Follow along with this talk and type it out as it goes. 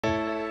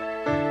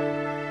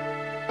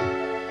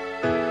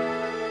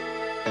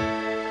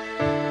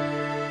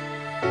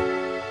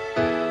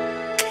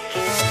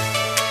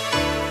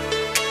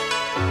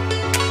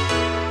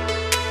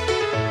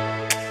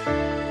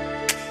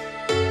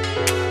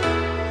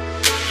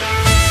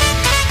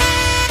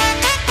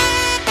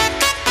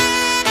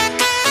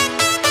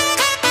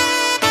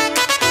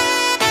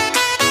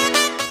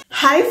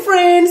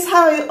friends,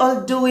 how are you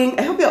all doing?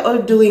 I hope you're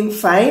all doing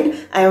fine.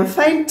 I am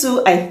fine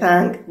too, I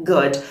thank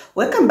God.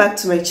 Welcome back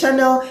to my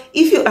channel.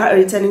 If you are a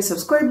returning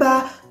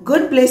subscriber,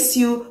 God bless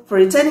you for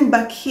returning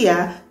back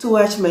here to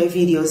watch my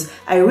videos.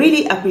 I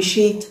really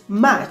appreciate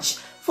much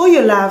for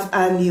your love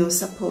and your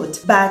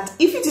support. But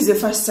if it is your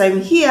first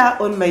time here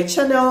on my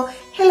channel,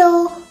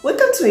 hello,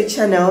 welcome to my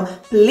channel.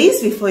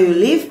 Please, before you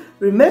leave,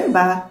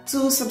 remember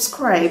to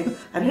subscribe,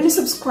 and when you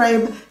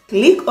subscribe,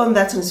 click on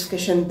that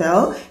notification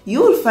bell.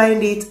 You will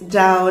find it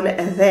down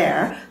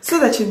there so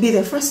that you'll be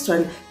the first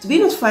one to be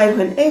notified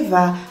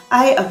whenever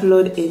I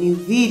upload a new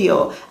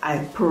video. I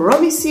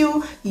promise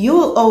you, you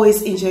will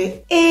always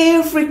enjoy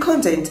every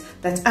content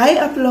that I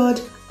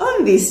upload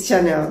on this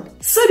channel.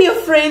 So dear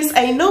friends,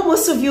 I know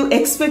most of you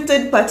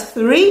expected part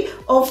 3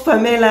 of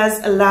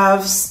Pamela's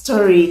love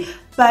story,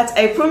 but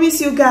I promise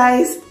you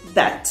guys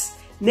that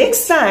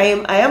next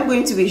time I am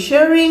going to be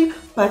sharing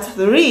part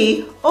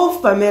 3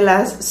 of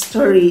Pamela's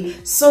story.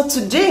 So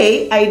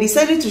today I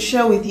decided to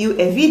share with you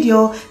a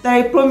video that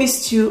I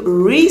promised you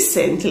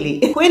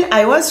recently when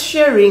I was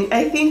sharing,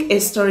 I think, a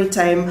story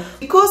time,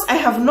 because I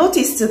have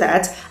noticed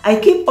that I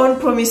keep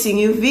on promising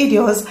you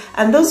videos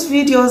and those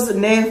videos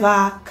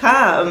never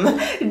come.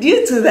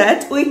 Due to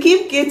that, we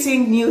keep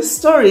getting new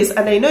stories,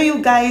 and I know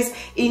you guys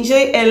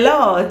enjoy a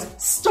lot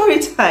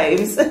story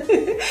times.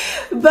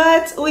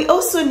 But we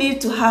also need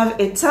to have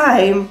a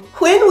time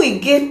when we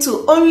get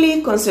to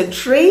only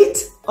concentrate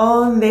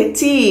on the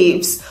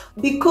tips,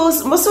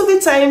 because most of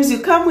the times you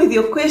come with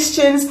your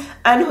questions,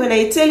 and when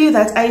I tell you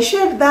that I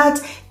shared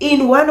that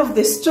in one of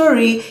the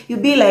story,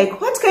 you'll be like,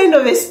 what kind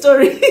of a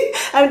story?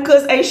 And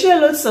because I share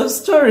lots of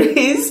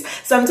stories,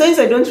 sometimes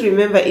I don't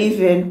remember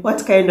even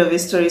what kind of a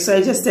story, so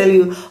I just tell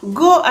you,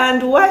 go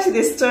and watch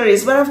the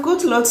stories. But I've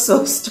got lots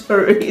of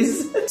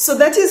stories. So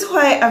that is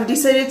why I've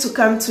decided to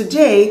come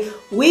today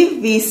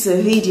with this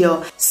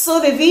video. So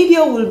the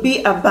video will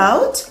be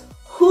about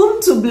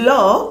whom to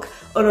block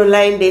on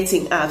online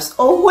dating apps,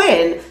 or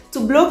when to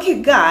block a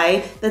guy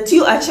that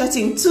you are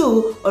chatting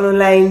to on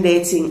online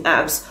dating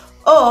apps,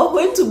 or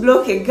when to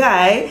block a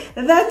guy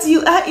that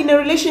you are in a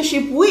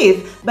relationship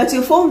with but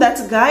you found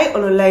that guy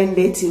on online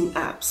dating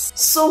apps.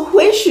 So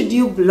when should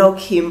you block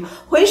him?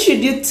 When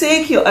should you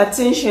take your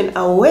attention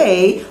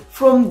away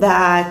from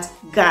that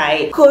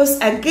guy? Because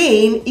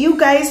again, you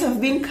guys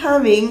have been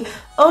coming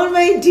on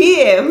my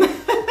DM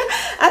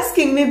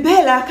asking me,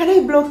 Bella, can I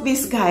block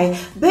this guy?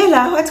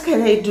 Bella, what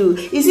can I do?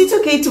 Is it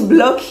okay to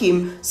block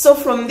him? So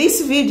from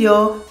this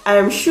video,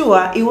 I'm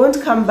sure he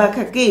won't come back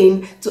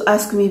again to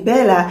ask me,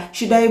 Bella,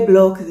 should I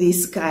block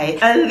this guy?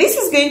 And this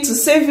is going to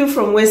save you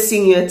from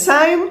wasting your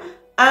time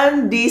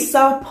and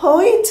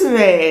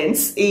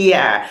disappointments.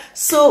 Yeah,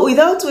 so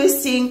without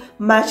wasting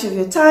much of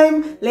your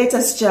time, let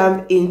us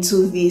jump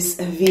into this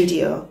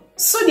video.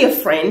 So dear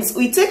friends,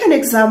 we take an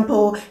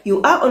example.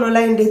 You are on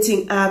online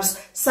dating apps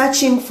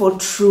searching for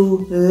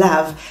true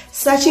love,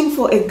 searching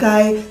for a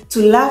guy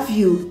to love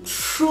you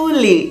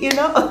truly, you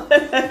know,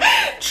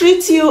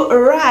 treat you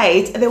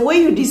right, the way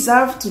you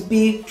deserve to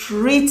be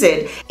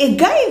treated. A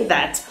guy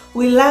that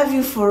will love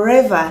you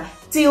forever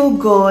till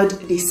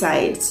God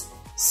decides.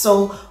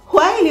 So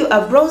while you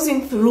are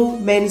browsing through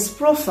men's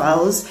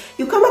profiles,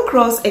 you come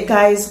across a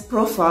guy's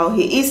profile.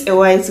 He is a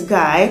white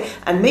guy,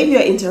 and maybe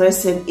you're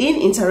interested in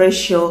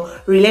interracial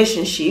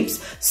relationships.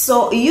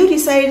 So you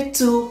decide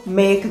to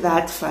make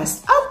that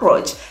first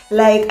approach.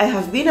 Like I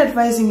have been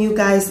advising you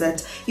guys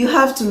that you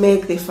have to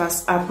make the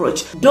first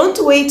approach. Don't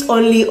wait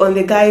only on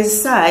the guy's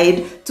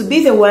side to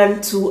be the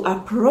one to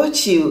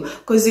approach you,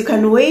 because you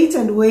can wait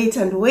and wait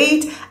and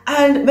wait,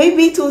 and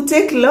maybe it will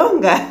take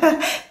longer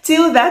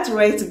till that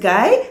right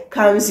guy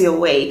comes your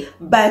way.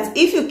 But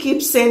if you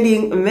keep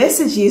sending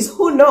messages,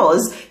 who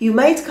knows, you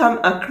might come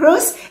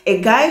across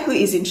a guy who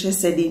is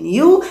interested in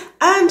you,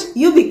 and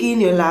you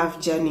begin your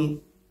love journey.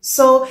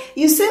 So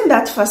you send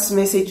that first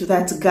message to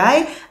that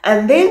guy,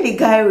 and then the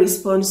guy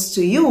responds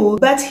to you,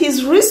 but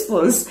his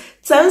response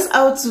turns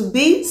out to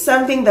be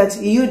something that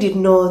you did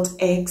not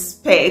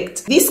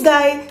expect. This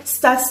guy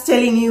starts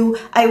telling you,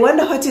 I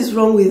wonder what is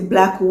wrong with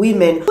black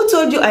women. Who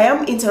told you I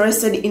am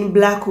interested in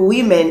black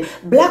women?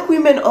 Black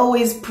women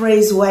always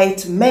praise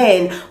white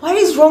men. What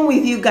is wrong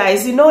with you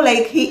guys? You know,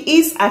 like he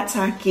is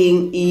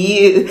attacking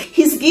you.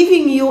 He's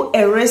giving you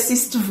a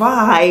racist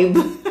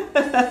vibe.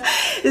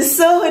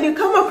 So when you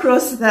come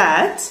across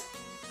that,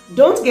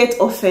 don't get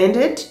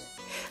offended.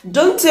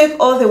 Don't take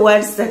all the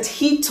words that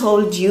he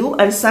told you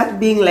and start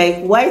being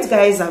like, white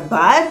guys are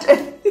bad.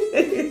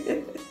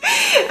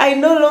 I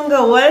no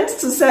longer want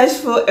to search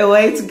for a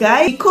white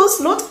guy, because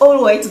not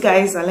all white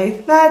guys are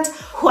like that.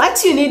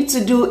 What you need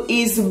to do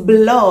is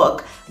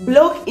block.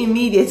 Block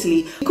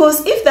immediately.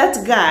 Because if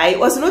that guy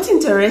was not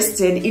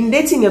interested in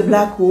dating a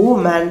black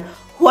woman,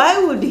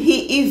 why would he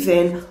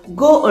even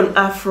go on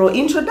Afro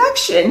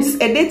Introductions,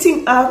 a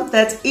dating app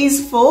that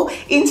is for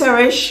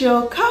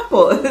interracial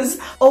couples?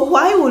 Or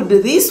why would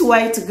this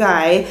white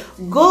guy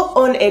go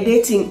on a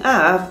dating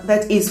app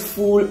that is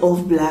full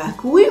of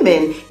black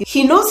women?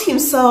 He knows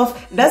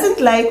himself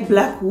doesn't like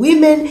black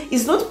women,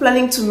 is not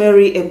planning to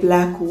marry a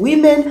black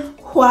woman.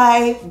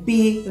 why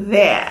be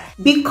there?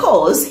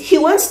 Because he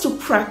wants to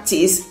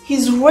practice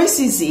his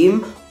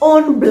racism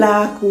on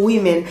black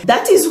women.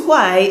 That is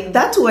why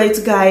that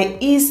white guy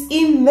is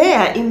in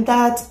there in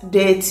that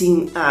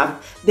dating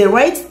app. The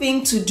right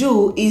thing to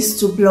do is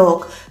to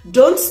block.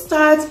 Don't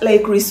start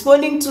like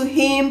responding to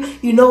him,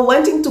 you know,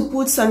 wanting to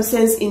put some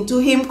sense into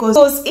him,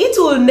 because it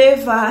will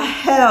never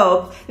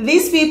help.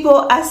 These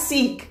people are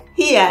sick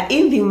here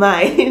in the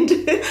mind.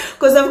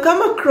 Because I've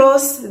come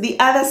across the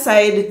other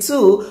side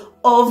too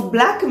of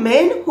black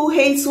men who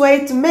hate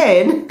white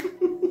men.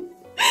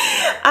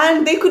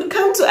 And they could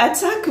come to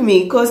attack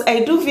me because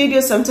I do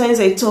videos, sometimes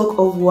I talk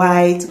of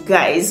white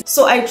guys.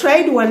 So I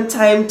tried one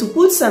time to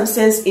put some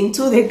sense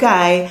into the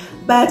guy,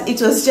 but it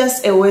was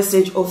just a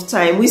wastage of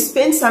time. We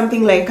spent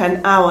something like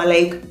an hour,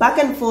 like back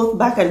and forth,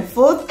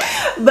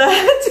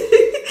 but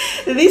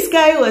this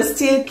guy was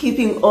still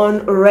keeping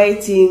on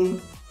writing,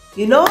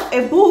 you know,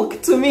 a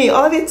book to me.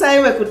 All the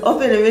time I could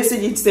open a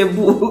message, it's a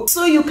book.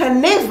 So you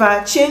can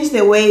never change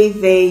the way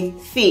they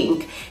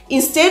think.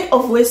 Instead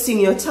of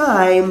wasting your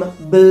time,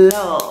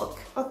 block.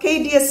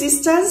 Okay, dear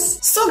sisters?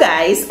 So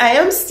guys, I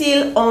am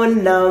still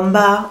on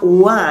number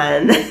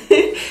 1.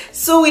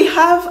 So we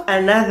have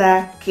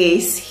another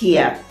case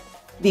here.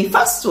 The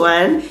first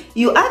one,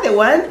 you are the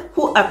one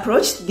who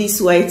approached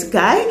this white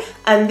guy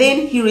and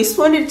then he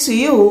responded to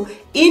you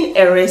in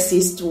a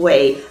racist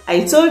way.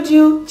 I told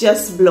you,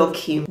 just block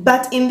him.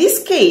 But in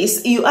this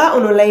case, you are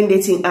on online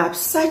dating apps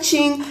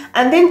searching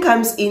and then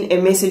comes in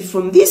a message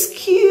from this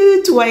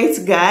cute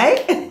white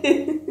guy.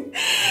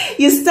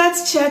 You start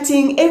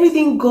chatting,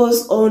 everything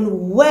goes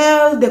on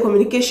well, the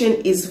communication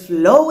is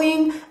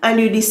flowing, and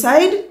you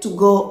decide to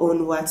go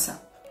on WhatsApp.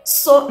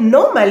 So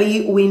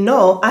normally we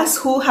know, us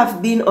who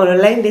have been on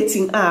online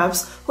dating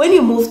apps, when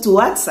you move to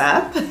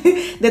WhatsApp,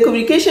 the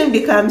communication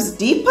becomes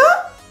deeper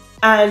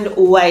and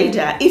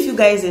wider if you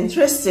guys are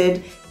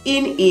interested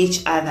in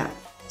each other.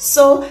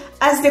 So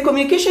as the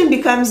communication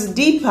becomes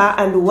deeper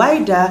and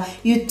wider,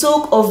 you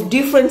talk of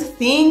different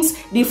things,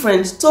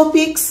 different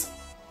topics.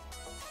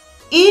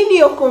 In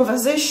your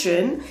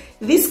conversation,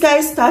 this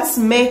guy starts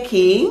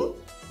making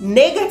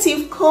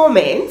negative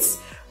comments,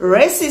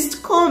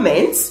 racist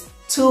comments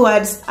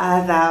towards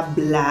other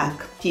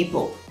black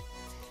people.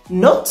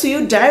 Not to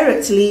you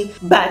directly,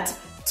 but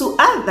to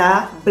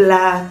other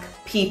black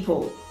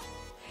people.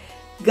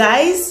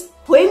 Guys,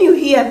 when you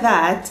hear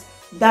that,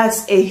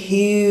 that's a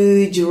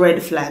huge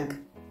red flag.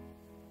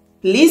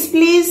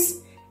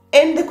 Please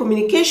end the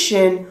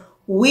communication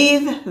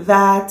with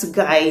that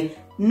guy.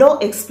 No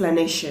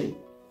explanation.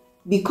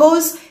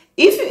 Because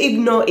if you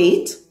ignore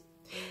it,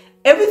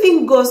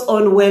 everything goes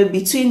on well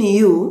between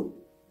you,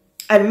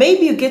 and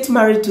maybe you get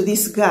married to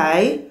this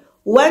guy.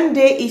 One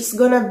day it's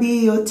gonna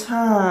be your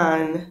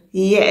turn.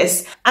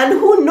 Yes. And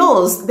who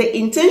knows the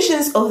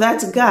intentions of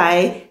that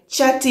guy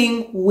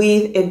chatting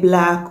with a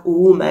black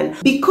woman.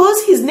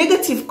 Because his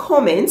negative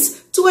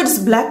comments towards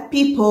black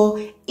people,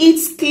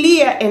 it's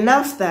clear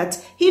enough that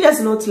he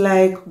does not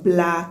like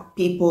black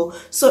people.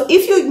 So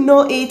if you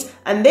ignore it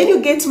and then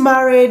you get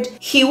married,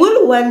 he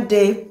will one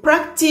day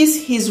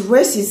practice his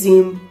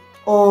racism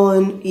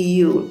on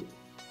you.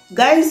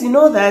 Guys, you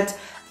know that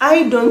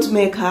I don't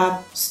make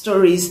up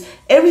stories.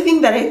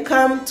 Everything that I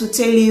come to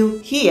tell you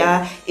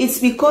here, it's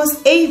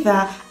because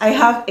either I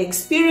have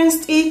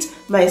experienced it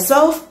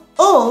myself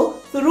or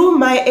through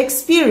my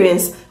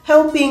experience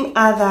helping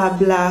other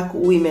black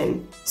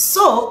women.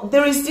 So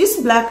there is this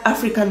black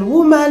African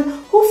woman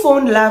who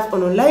found love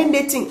on online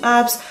dating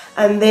apps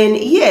and then,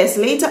 yes,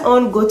 later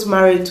on got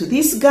married to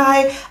this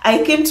guy.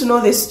 I came to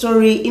know the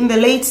story in the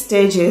late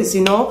stages,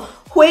 you know,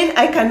 when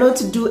I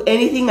cannot do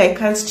anything, I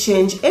can't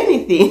change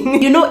anything.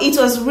 You know, it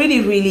was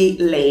really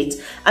late.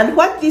 And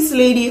what this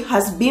lady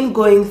has been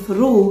going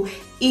through,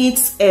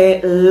 it's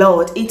a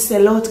lot. It's a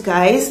lot,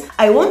 guys.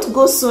 I won't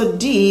go so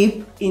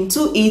deep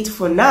into it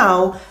for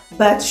now,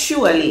 but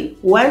surely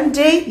one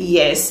day,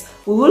 yes,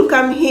 we will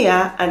come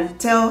here and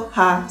tell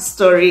her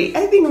story.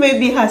 I think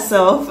maybe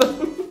herself.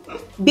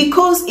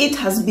 Because it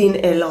has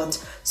been a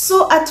lot.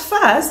 So at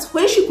first,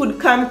 when she could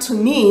come to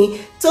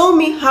me, tell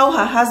me how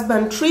her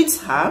husband treats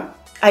her,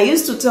 I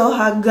used to tell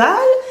her,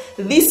 girl,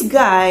 this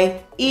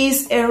guy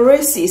is a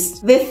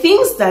racist. The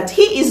things that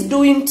he is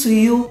doing to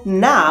you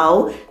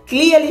now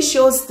clearly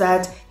shows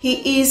that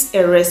he is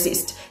a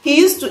racist. He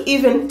used to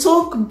even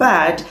talk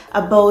bad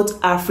about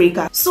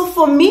Africa. So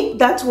for me,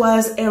 that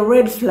was a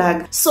red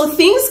flag. So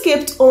things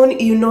kept on,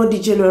 you know,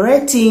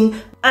 degenerating.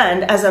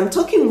 And as I'm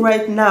talking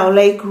right now,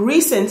 like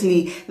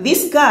recently,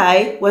 this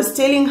guy was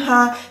telling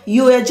her,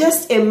 you are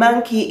just a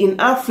monkey in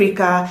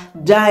Africa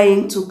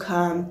dying to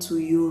come to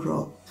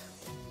Europe.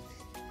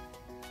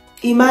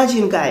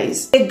 Imagine,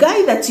 guys, a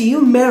guy that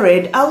you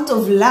married out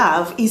of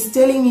love is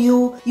telling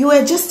you, you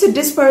are just a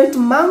desperate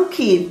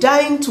monkey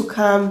dying to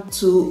come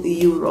to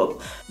Europe.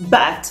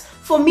 But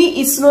for me,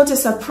 it's not a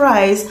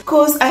surprise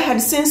because I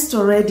had sensed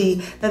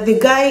already that the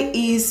guy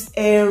is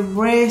a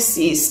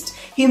racist.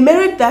 He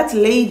married that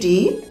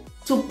lady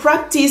to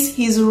practice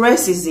his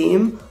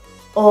racism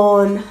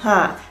on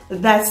her.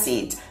 That's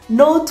it.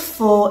 not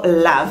for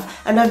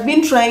love. And I've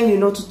been trying, you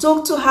know, to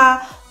talk to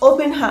her,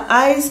 open her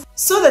eyes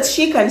so that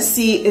she can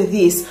see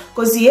this,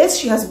 because yes,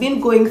 she has been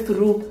going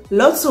through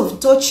lots of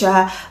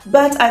torture,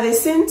 but at the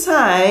same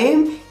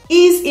time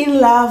is in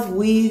love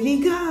with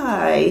the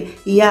guy.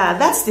 Yeah,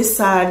 that's the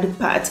sad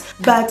part.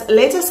 But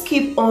let us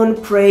keep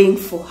on praying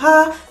for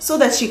her so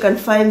that she can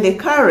find the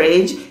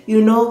courage,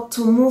 you know,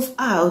 to move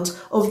out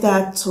of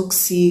that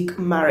toxic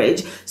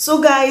marriage.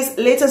 So guys,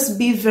 let us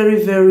be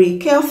very, very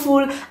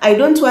careful. I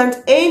don't want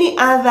any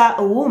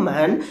other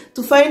woman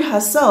to find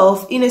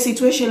herself in a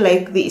situation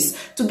like this,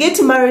 to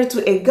get married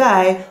to a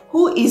guy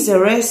who is a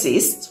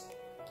racist,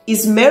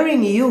 is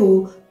marrying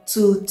you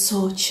to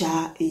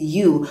torture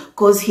you,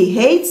 because he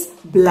hates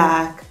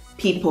black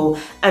people,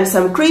 and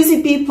some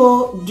crazy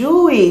people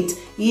do it.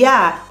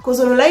 Yeah, because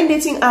online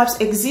dating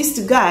apps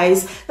exist,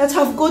 guys, that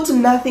have got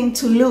nothing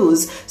to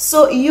lose.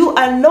 So you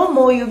are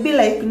normal, you'll be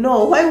like,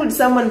 no, why would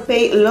someone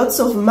pay lots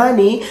of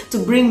money to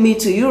bring me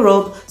to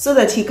Europe so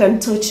that he can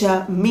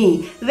torture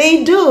me?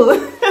 They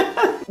do.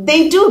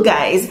 They do,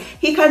 guys.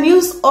 He can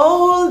use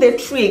all the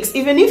tricks.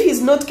 Even if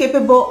he's not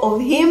capable of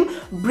him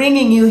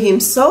bringing you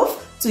himself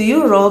to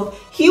Europe,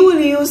 he will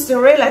use the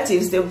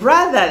relatives, the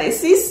brother, the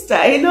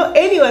sister, you know,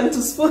 anyone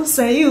to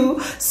sponsor you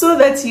so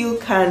that you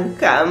can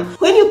come.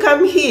 When you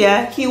come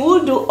here, he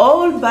will do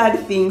all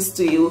bad things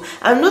to you.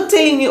 I'm not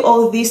telling you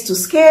all this to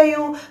scare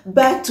you,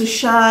 but to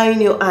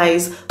shine your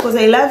eyes, because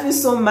I love you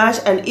so much,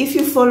 and if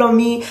you follow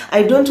me,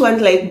 I don't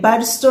want like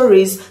bad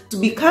stories to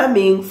be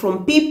coming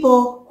from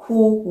people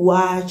who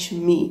watch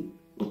me.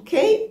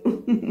 Okay?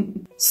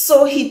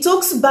 So he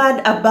talks bad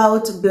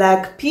about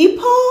black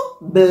people,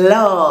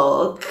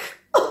 block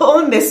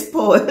on the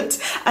spot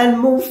and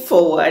move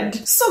forward.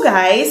 So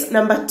guys,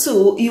 number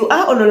 2, you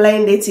are on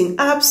online dating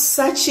apps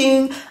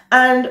searching,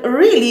 and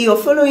really you're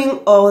following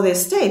all the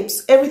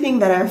steps, everything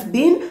that I've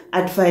been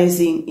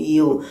advising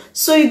you.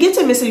 So you get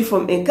a message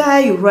from a guy,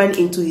 you run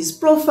into his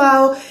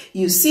profile,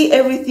 you see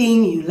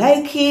everything, you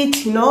like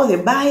it, you know, the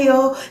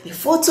bio, the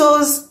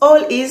photos,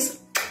 all is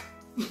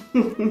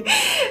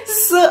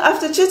so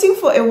after chatting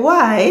for a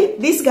while,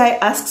 this guy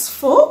asks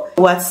for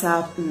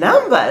WhatsApp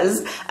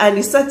numbers, and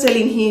you start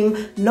telling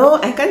him,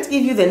 no, I can't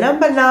give you the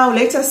number now,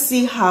 let us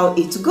see how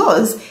it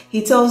goes.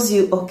 He tells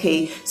you,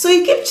 okay. So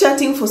you keep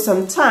chatting for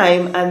some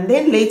time, and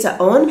then later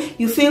on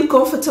you feel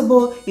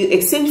comfortable, you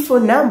exchange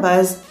phone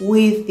numbers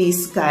with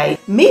this guy,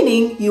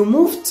 meaning you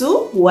move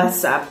to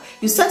WhatsApp.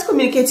 You start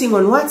communicating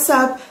on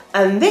WhatsApp,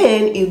 and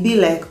then you'll be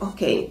like,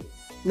 okay,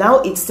 now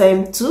it's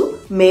time to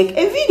make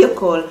a video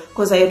call,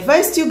 because I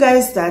advised you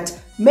guys that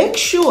make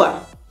sure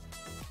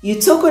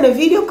you talk on a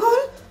video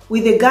call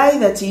with the guy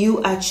that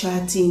you are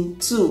chatting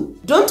to.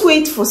 Don't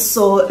wait for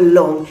so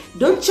long.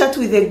 Don't chat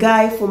with a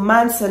guy for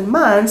months and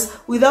months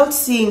without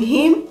seeing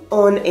him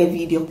on a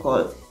video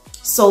call.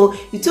 So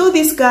you tell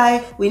this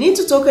guy, we need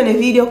to talk on a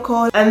video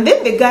call, and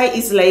then the guy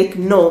is like,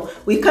 no,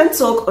 we can't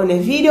talk on a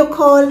video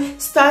call,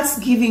 starts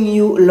giving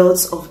you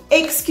lots of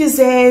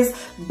excuses,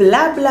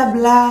 blah blah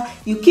blah.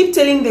 You keep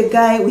telling the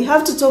guy, we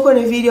have to talk on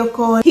a video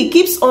call. He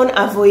keeps on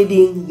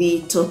avoiding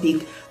the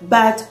topic.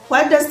 But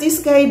what does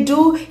this guy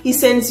do? He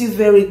sends you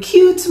very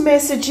cute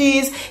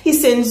messages. He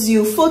sends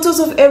you photos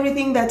of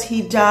everything that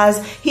he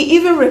does. He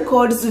even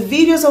records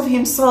videos of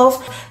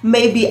himself,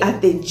 maybe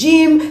at the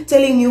gym,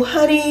 telling you,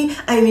 honey,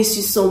 I miss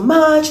you so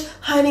much.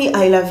 Honey,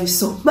 I love you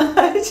so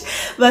much.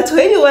 But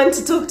when you want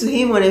to talk to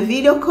him on a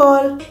video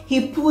call,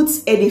 he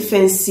puts a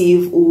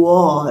defensive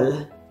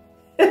wall.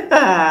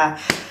 Girl,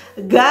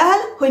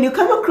 when you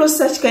come across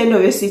such kind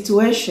of a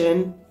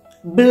situation,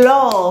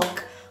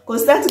 block.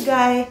 Because that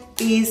guy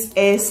is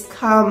a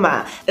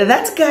scammer.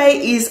 That guy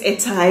is a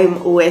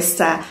time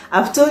waster.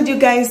 I've told you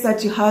guys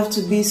that you have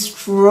to be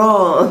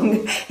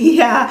strong.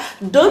 Yeah,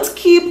 don't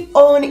keep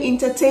on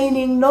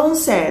entertaining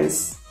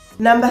nonsense.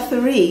 Number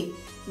 3,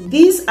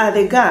 these are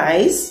the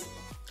guys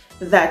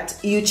that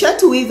you chat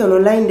with on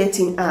online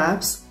dating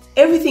apps.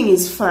 Everything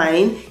is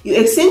fine. You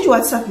exchange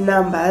WhatsApp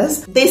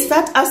numbers. They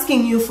start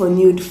asking you for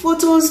nude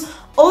photos,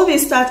 or they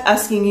start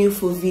asking you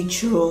for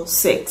virtual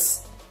sex.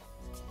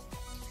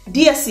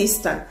 Dear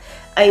sister,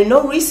 I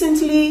know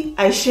recently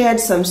I shared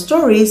some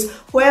stories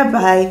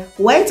whereby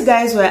white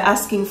guys were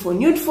asking for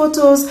nude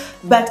photos,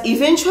 but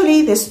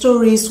eventually the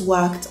stories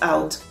worked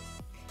out.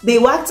 They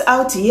worked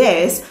out,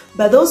 yes,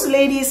 but those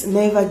ladies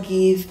never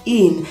give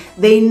in.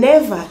 They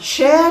never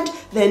shared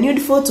their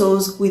nude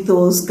photos with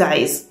those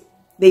guys.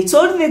 They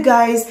told the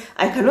guys,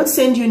 I cannot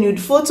send you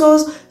nude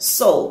photos,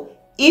 so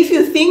if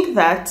you think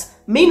that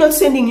me not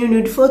sending you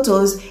nude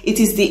photos, it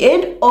is the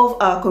end of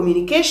our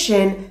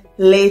communication,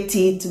 let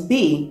it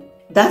be.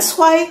 That's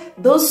why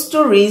those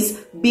stories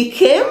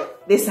became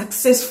the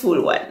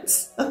successful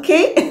ones.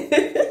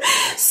 Okay?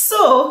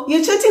 So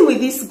you're chatting with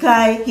this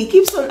guy, he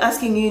keeps on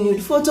asking you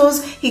nude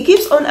photos, he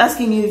keeps on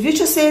asking you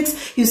virtual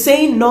sex, you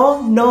say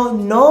no, no,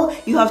 no.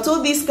 You have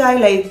told this guy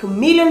like a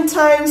million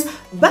times,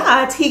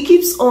 but he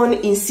keeps on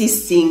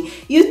insisting.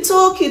 You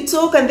talk,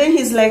 and then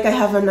he's like, I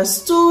have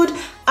understood.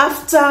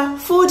 After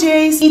 4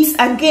 days, it's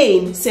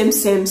again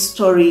same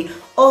story.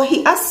 or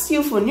he asks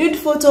you for nude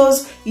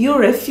photos, you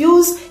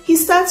refuse, he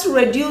starts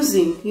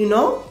reducing,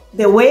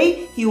 the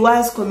way he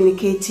was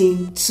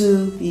communicating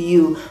to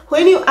you.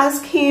 When you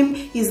ask him,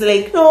 he's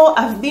like, no,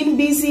 I've been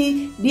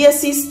busy. Dear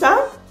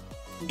sister,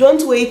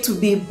 don't wait to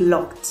be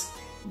blocked.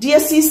 Dear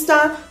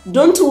sister,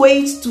 don't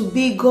wait to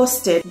be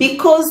ghosted,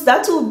 because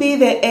that will be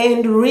the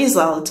end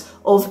result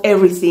of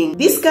everything.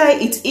 This guy,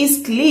 it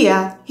is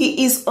clear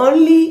he is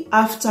only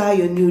after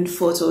your nude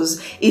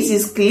photos. It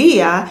is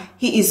clear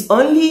he is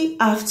only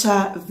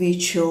after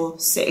virtual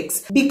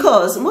sex,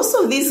 because most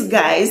of these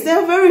guys,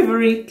 they're very,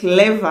 very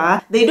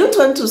clever. They don't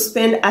want to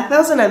spend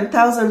thousands and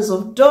thousands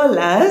of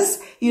dollars,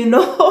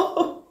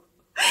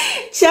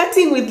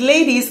 chatting with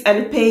ladies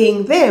and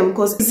paying them,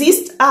 because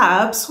exist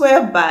apps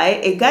whereby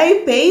a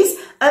guy pays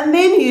and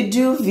then you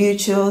do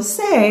virtual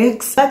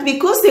sex. But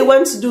because they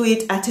want to do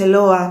it at a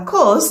lower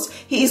cost,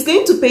 he is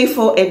going to pay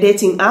for a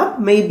dating app,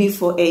 maybe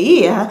for a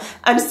year,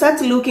 and start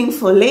looking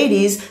for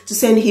ladies to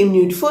send him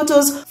nude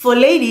photos, for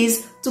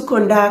ladies to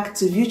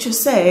conduct virtual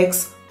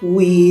sex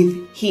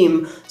with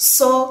him.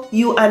 So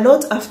you are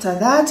not after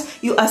that.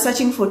 You are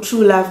searching for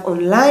true love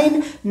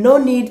online. No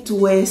need to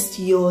waste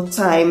your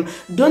time.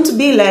 Don't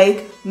be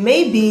like,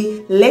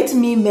 maybe let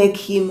me make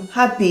him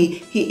happy.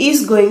 He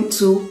is going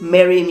to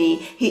marry me.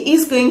 He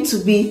is going to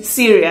be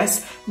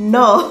serious.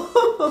 No,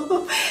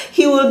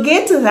 he will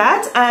get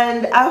that,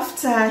 and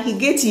after he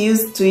gets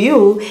used to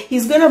you,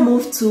 he's gonna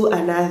move to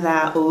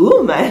another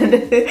woman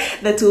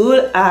that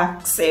will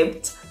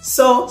accept.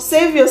 So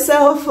save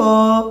yourself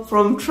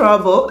from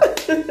trouble.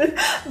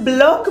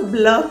 Block,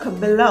 block,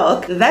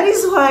 block. That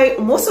is why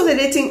most of the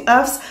dating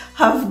apps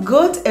have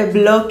got a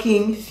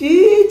blocking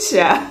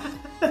feature.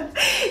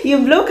 You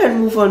block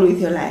and move on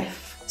with your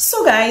life.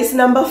 So guys,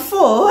 number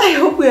 4, I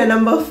hope we are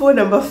number 4,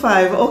 number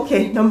 5.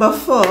 Okay, number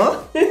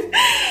 4.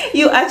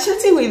 You are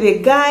chatting with a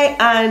guy,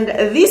 and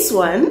this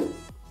one,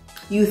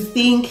 you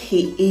think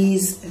he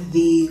is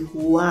the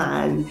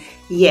one.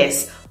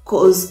 Yes.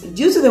 Because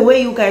due to the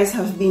way you guys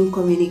have been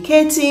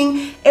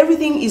communicating,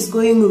 everything is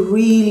going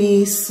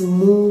really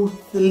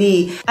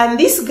smoothly. And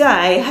this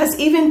guy has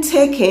even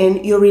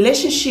taken your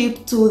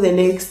relationship to the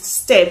next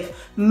step.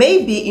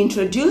 Maybe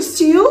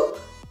introduced you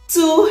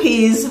to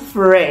his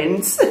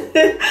friends.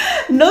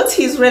 Not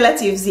his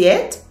relatives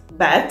yet,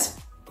 but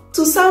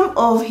to some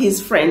of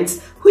his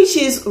friends, which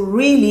is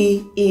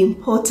really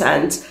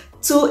important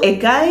to a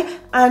guy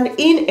and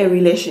in a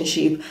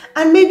relationship.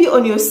 And maybe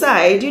on your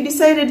side, you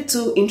decided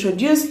to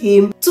introduce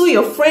him to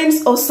your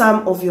friends or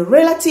some of your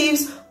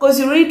relatives, because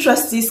you really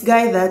trust this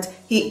guy that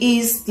he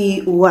is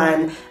the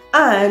one.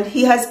 And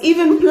he has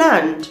even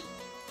planned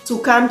to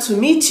come to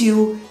meet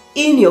you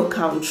in your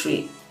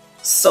country.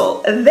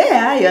 So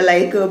there you're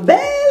like,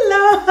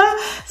 Bella,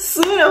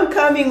 soon I'm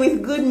coming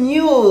with good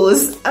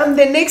news. I'm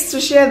the next to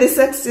share the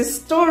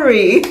success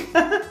story.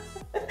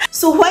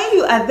 So while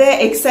you are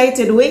there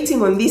excited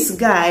waiting on this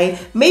guy,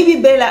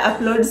 maybe Bella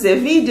uploads a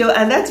video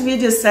and that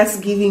video starts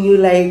giving you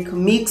like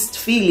mixed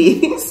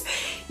feelings.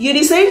 You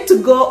decide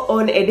to go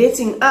on a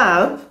dating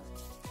app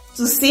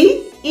to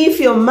see if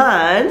your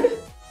man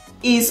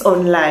is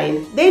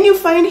online. Then you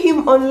find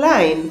him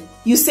online.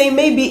 You say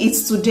maybe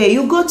it's today.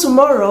 You go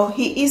tomorrow,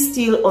 he is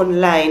still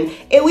online.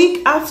 A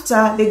week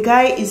after, the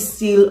guy is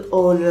still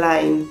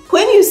online.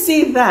 When you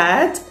see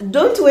that,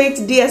 don't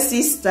wait, dear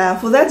sister,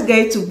 for that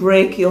guy to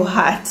break your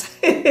heart.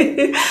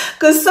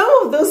 Because some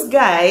of those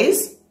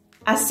guys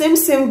are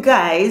same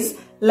guys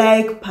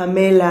like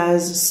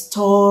Pamela's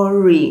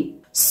story.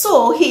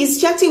 So he is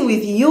chatting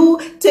with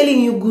you, telling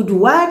you good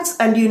words,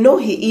 and you know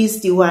he is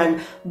the one.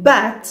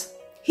 But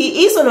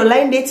he is on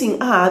online dating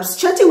apps,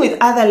 chatting with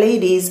other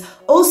ladies,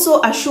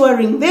 also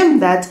assuring them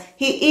that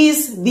he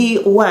is the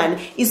one.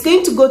 He's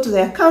going to go to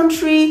their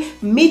country,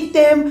 meet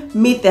them,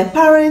 meet their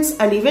parents,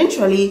 and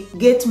eventually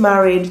get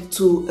married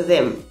to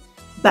them.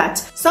 But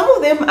some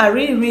of them are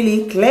really,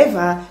 really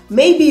clever.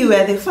 Maybe you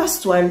are the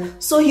first one,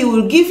 so he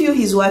will give you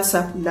his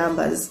WhatsApp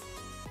numbers.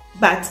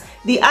 But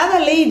the other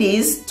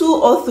ladies, 2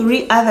 or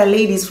 3 other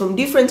ladies from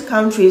different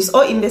countries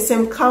or in the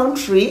same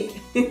country,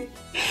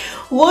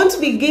 won't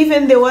be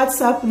given the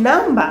WhatsApp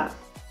number.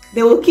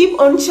 They will keep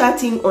on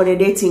chatting on a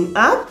dating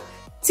app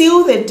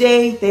till the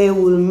day they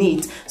will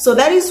meet. So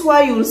that is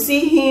why you will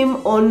see him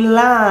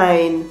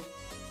online.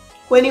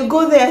 When you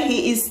go there,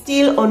 he is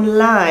still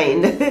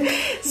online.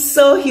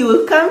 So he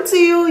will come to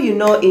you,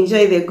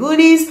 enjoy the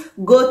goodies,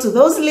 go to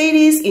those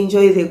ladies,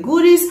 enjoy the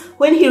goodies.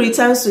 When he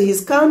returns to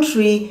his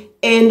country,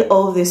 end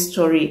of the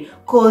story.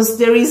 Because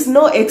there is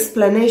no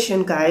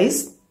explanation,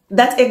 guys,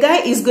 that a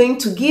guy is going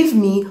to give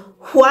me.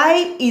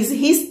 Why is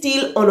he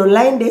still on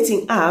online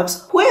dating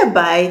apps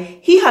whereby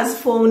he has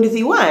found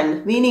the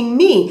one, meaning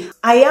me?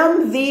 I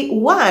am the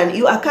one.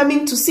 You are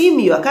coming to see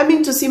me. You are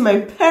coming to see my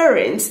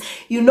parents.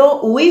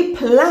 We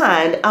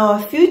planned our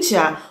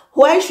future.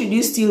 Why should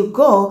you still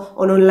go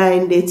on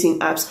online dating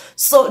apps?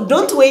 So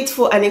don't wait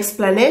for an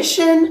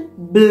explanation.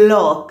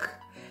 Block.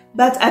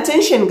 But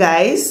attention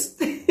guys,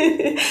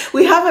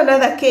 we have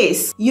another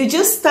case. You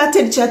just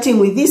started chatting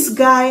with this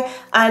guy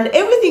and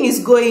everything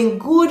is going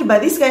good,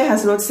 but this guy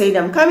has not said,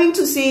 I'm coming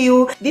to see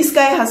you. This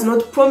guy has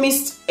not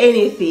promised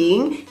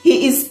anything.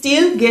 He is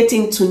still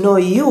getting to know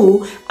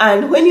you.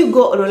 And when you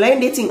go on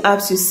online dating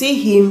apps, you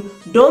see him,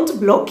 don't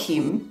block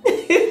him.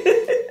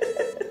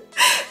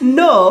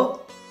 No,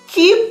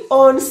 keep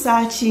on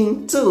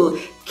searching too.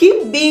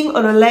 Keep being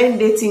on online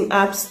dating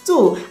apps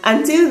too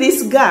until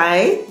this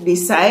guy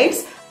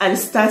decides and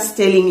starts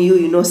telling you,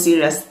 you know,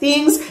 serious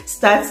things,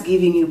 starts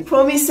giving you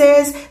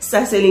promises,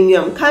 starts telling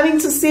you, I'm coming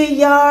to see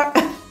ya.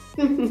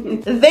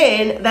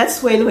 Then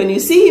that's when you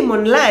see him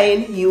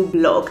online, you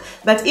block.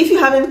 But if you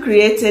haven't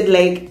created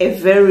like a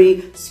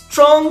very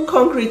strong,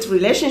 concrete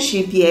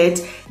relationship yet,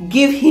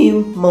 give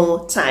him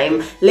more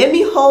time. Let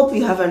me hope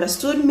you have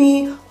understood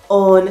me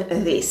on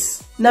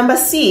this. Number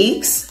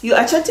 6, you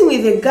are chatting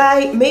with a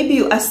guy, maybe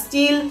you are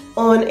still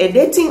on a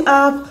dating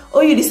app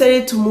or you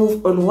decided to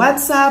move on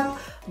WhatsApp,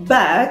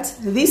 but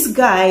this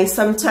guy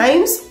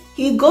sometimes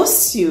he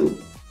ghosts you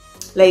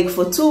like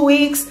for 2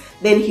 weeks,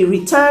 then he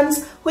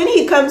returns. When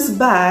he comes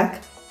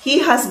back, he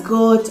has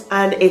got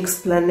an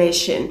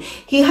explanation,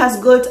 he has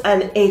got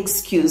an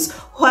excuse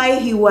why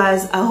he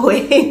was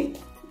away.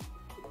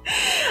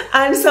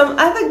 And some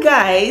other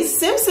guys,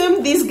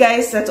 same these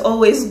guys that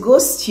always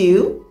ghost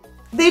you,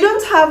 they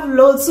don't have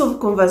lots of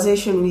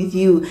conversation with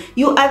you.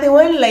 You are the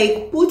one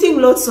like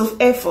putting lots of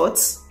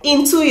efforts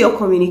into your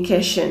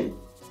communication.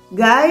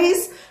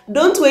 Guys,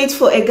 don't wait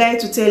for a guy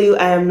to tell you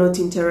I am not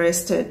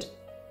interested.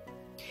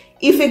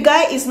 If a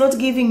guy is not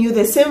giving you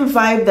the same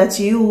vibe that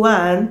you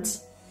want,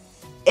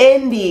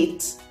 end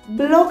it.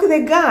 Block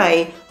the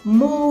guy.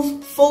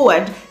 Move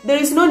forward. There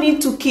is no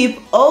need to keep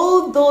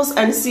all those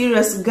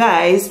unserious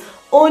guys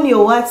on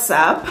your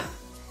WhatsApp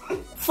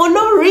for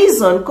no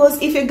reason,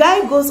 because if a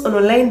guy goes on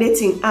online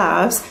dating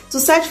apps to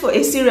search for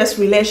a serious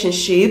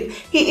relationship,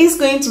 he is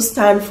going to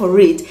stand for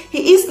it.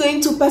 He is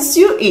going to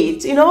pursue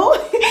it, you know.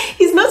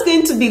 He's not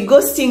going to be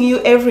ghosting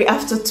you every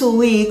after 2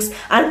 weeks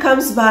and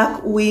comes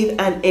back with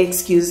an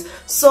excuse.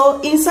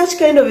 So in such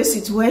kind of a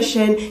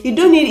situation, you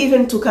don't need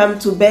even to come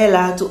to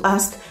Bella to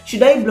ask,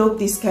 should I block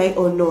this guy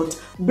or not?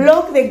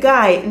 Block the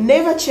guy.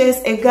 Never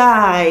chase a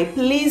guy.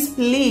 Please,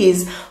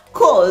 please.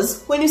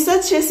 Because when you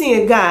start chasing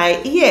a guy,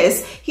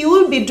 yes, he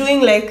will be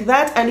doing like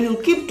that and he'll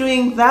keep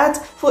doing that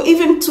for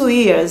even 2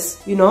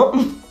 years, you know.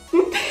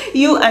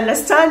 You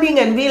understanding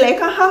and be like,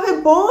 I have a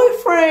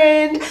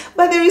boyfriend,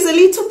 but there is a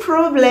little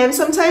problem.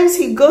 Sometimes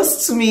he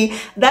ghosts me.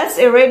 That's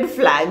a red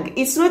flag.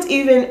 It's not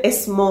even a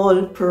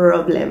small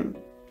problem.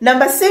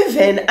 Number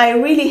 7, I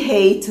really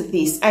hate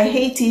this. I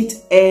hate it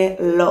a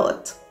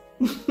lot.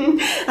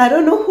 I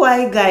don't know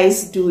why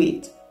guys do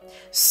it.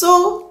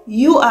 So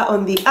you are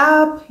on the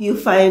app, you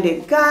find a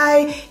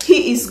guy,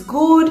 he is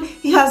good,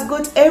 he has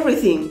got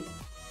everything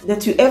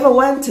that you ever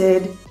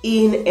wanted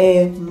in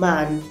a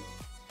man,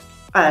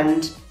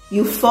 and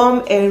you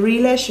form a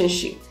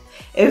relationship,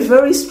 a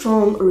very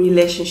strong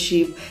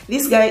relationship.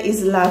 This guy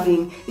is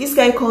loving, this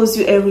guy calls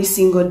you every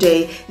single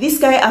day, this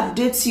guy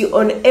updates you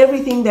on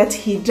everything that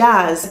he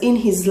does in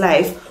his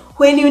life.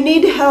 When you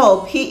need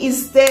help, he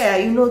is there,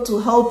 you know, to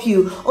help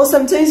you. Or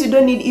sometimes you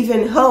don't need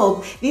even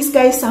help. This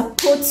guy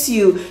supports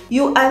you.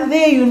 You are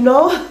there, you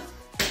know.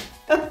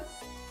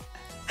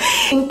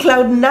 In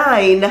cloud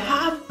 9,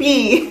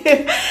 happy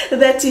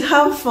that you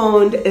have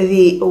found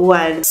the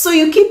one. So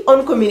you keep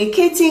on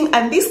communicating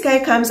and this guy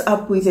comes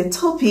up with a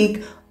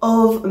topic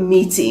of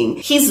meeting.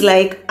 He's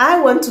like, I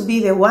want to be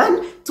the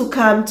one to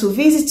come to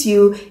visit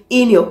you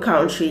in your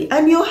country,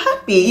 and you're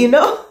happy, you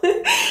know,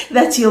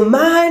 that your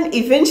man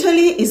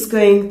eventually is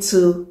going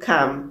to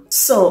come.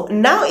 So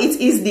now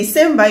it is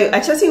December, you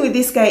are chatting with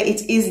this guy,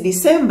 it is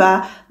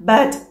December,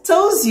 but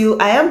tells you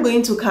I am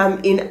going to come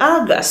in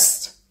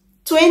August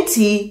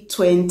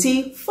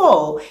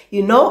 2024,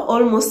 you know,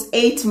 almost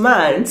 8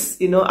 months,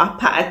 you know,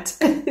 apart.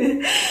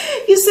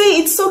 You say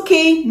it's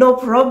okay, no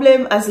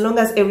problem, as long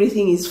as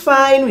everything is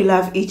fine, we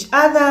love each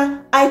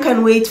other, I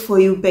can wait for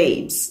you,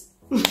 babes.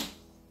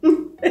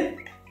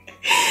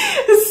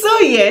 So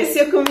yes,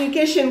 your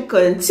communication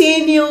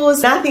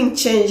continues, nothing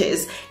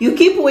changes. You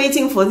keep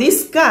waiting for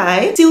this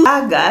guy till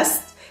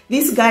August.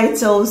 This guy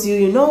tells you,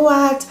 you know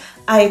what,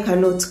 I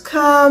cannot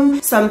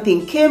come,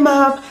 something came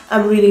up,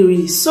 I'm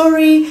really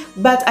sorry,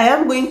 but I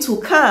am going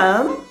to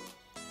come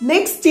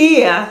next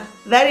year,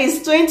 that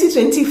is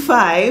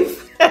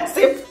 2025,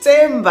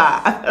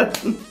 September.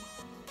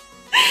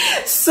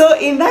 So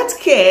in that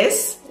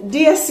case,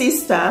 dear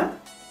sister,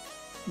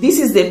 this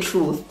is the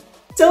truth.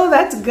 Tell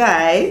that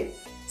guy,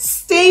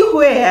 stay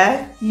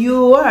where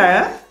you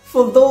are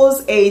for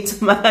those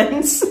 8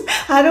 months.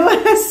 I don't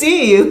want to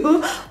see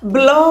you.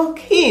 Block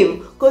him,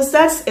 because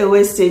that's a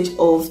wastage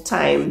of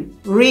time,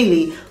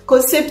 really.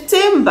 Because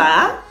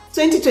September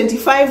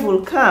 2025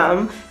 will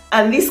come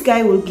and this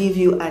guy will give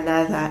you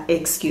another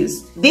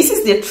excuse. This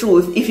is the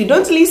truth. If you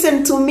don't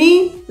listen to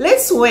me,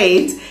 let's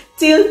wait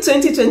till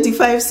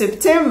 2025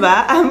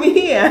 September. I'm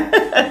here.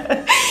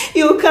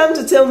 You come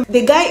to tell me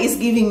the guy is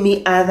giving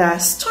me other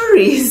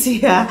stories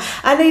here.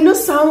 And I know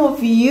some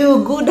of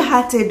you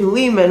good-hearted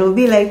women will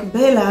be like,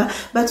 Bella,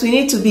 but we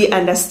need to be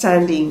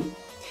understanding.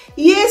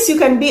 Yes, you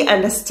can be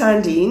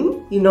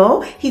understanding, you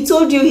know. He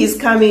told you he's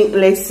coming,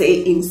 let's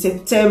say, in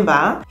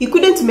September. He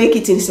couldn't make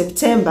it in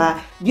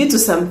September due to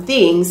some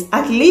things.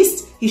 At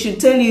least he should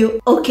tell you,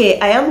 okay,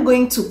 I am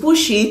going to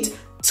push it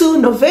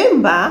to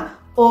November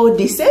or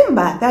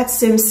December, that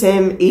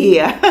same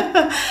year.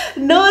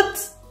 Not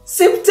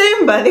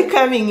September, the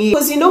coming year.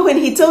 Because you know, when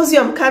he tells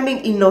you I'm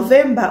coming in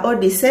November or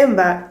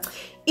December,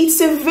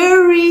 it's a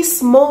very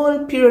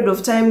small period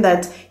of time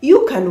that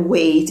you can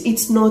wait.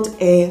 It's not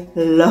a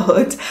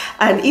lot.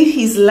 And if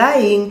he's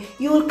lying,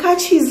 you will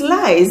catch his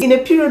lies in a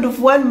period of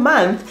 1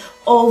 month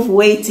of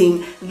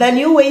waiting. Then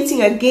you're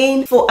waiting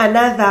again for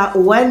another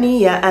 1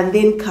 year, and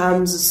then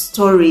comes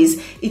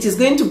stories. It is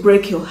going to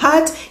break your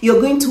heart.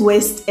 You're going to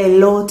waste a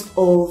lot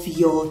of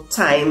your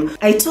time.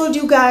 I told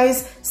you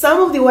guys,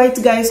 some of the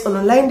white guys on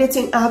online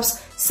dating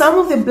apps, some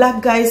of the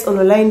black guys on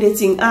online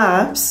dating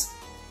apps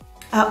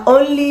are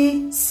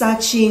only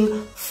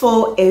searching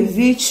for a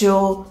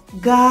virtual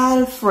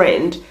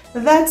girlfriend.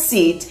 That's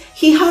it.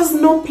 He has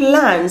no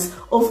plans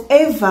of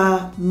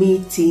ever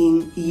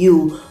meeting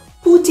you.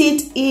 Put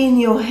it in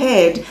your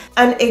head.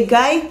 And a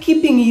guy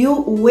keeping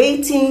you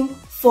waiting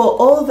for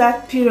all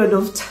that period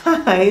of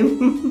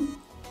time,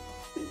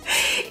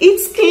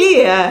 it's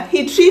clear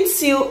he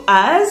treats you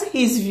as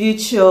his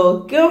virtual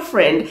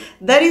girlfriend.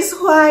 That is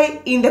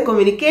why in the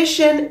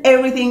communication,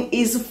 everything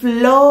is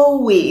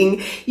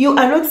flowing. You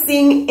are not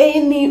seeing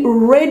any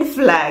red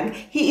flag.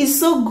 He is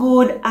so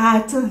good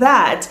at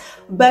that.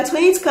 But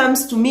when it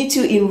comes to meet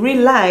you in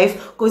real life,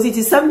 because it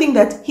is something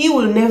that he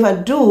will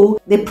never do,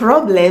 the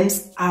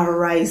problems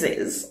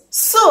arises.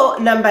 So,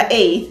 number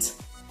 8.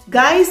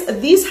 Guys,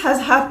 this has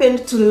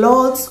happened to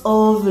lots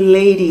of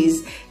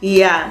ladies.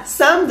 Yeah,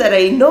 some that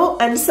I know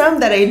and some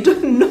that I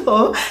don't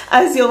know.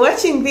 As you're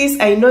watching this,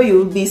 I know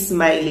you'll be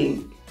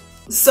smiling.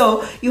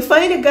 So, you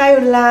find a guy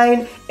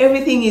online,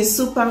 everything is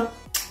super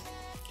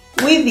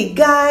with the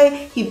guy,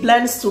 he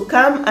plans to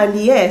come, and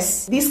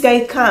yes, this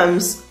guy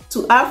comes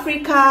to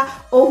Africa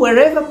or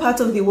wherever part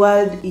of the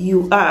world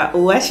you are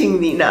watching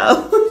me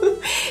now.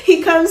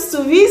 He comes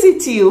to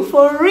visit you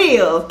for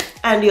real,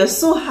 and you're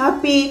so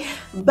happy.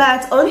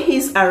 But on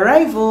his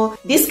arrival,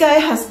 this guy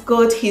has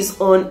got his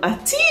own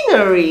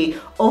itinerary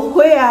of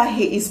where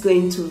he is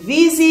going to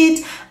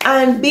visit,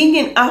 and being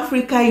in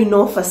Africa, you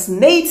know,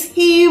 fascinates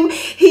him.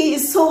 He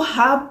is so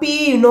happy,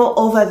 you know,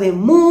 over the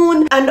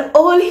moon, and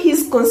all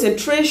his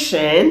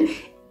concentration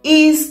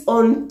is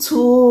on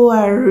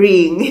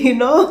touring, you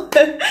know.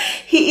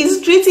 He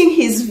is treating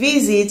his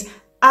visit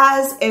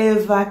as a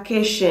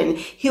vacation.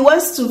 He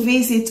wants to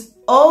visit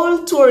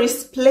all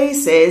tourist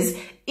places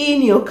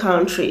in your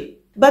country.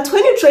 But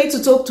when you try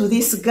to talk to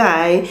this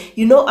guy,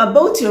 you know,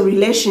 about your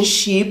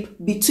relationship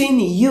between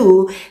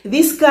you,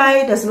 this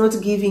guy does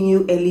not giving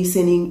you a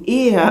listening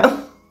ear.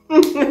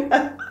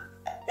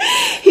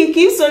 He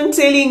keeps on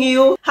telling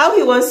you how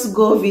he wants to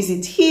go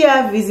visit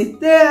here, visit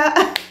there.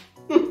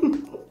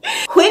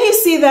 When you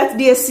see that,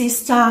 dear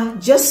sister,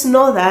 just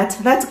know that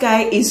that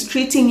guy is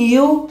treating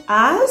you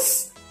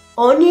as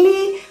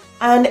only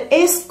an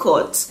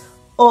escort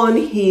on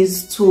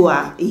his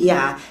tour.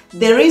 Yeah,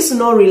 there is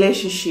no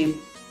relationship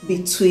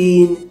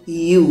between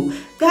you.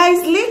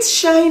 Guys, let's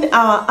shine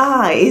our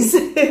eyes.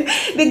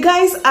 The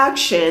guy's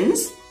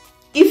actions,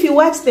 if you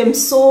watch them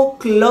so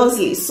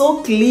closely,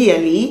 so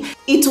clearly,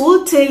 it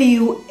will tell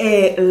you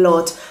a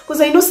lot.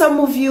 Because I know some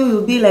of you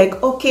will be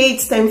like, okay,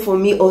 it's time for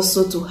me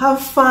also to have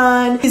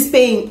fun. He's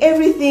paying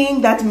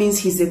everything. That means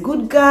he's a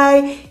good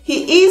guy.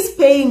 He is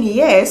paying,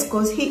 yes,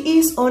 because he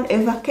is on a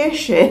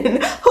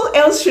vacation. Who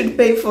else should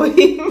pay for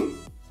him?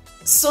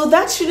 So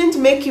that shouldn't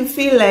make you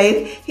feel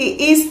like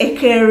he is a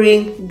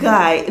caring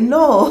guy.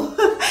 No,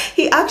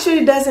 he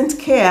actually doesn't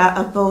care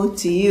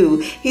about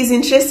you. He's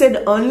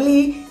interested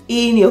only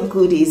in your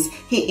goodies.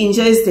 He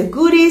enjoys the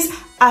goodies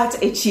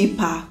at a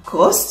cheaper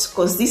cost,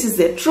 because this is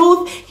the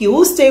truth. He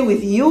will stay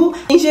with you,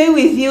 enjoy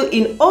with you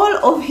in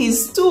all of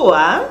his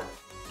tour,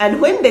 and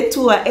when the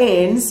tour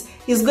ends,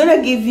 he's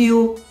gonna give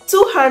you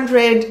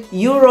 200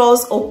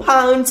 euros or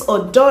pounds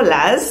or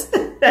dollars.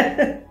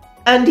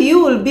 And you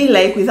will be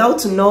like,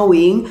 without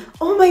knowing,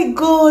 oh my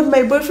God,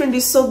 my boyfriend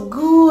is so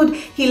good.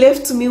 He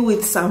left me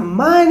with some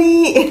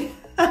money.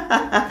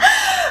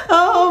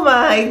 Oh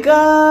my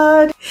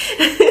God.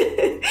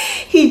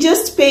 He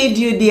just paid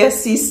you, dear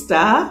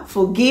sister,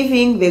 for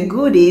giving the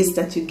goodies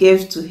that you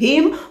gave to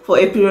him for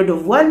a period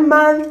of 1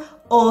 month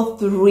or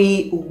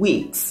 3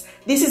 weeks.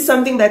 This is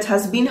something that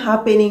has been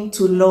happening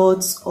to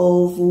lots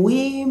of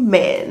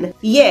women.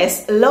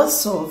 Yes,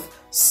 lots of.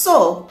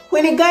 So,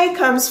 when a guy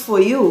comes for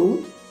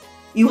you,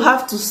 you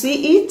have to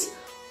see it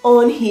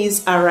on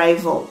his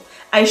arrival.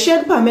 I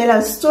shared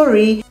Pamela's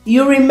story.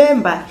 You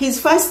remember, his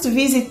first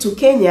visit to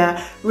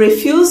Kenya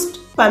refused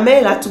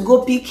Pamela to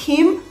go pick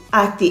him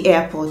at the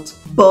airport.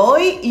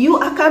 Boy, you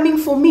are coming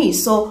for me,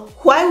 so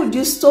why would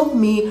you stop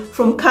me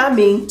from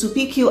coming to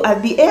pick you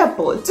at the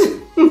airport?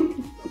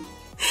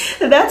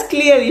 That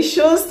clearly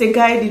shows the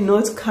guy did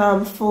not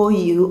come for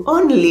you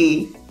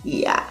only.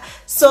 Yeah.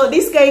 So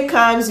this guy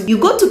comes, you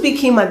go to pick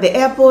him at the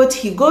airport,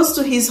 he goes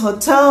to his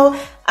hotel,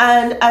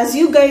 and as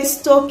you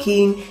guys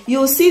talking,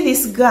 you'll see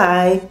this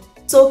guy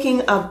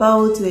talking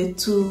about the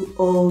two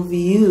of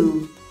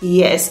you.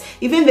 Yes,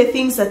 even the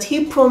things that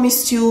he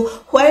promised you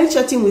while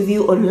chatting with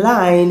you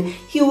online,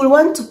 he will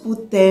want to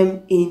put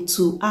them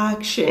into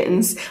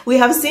actions. We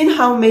have seen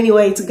how many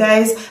white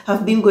guys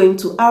have been going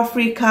to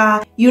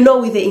Africa, you know,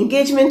 with the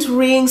engagement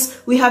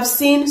rings. We have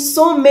seen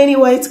so many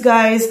white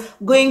guys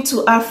going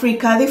to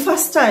Africa. The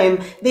first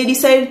time they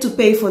decided to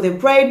pay for the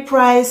bride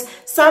price,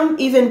 some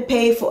even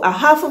pay for a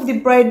half of the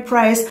bride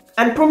price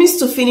and promise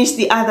to finish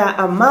the other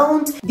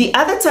amount the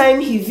other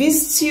time he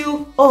visits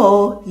you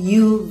or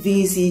you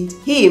visit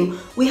him.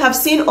 We have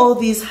seen all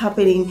this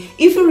happening.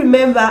 If you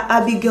remember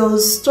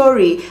Abigail's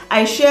story,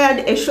 I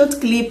shared a short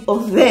clip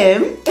of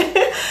them.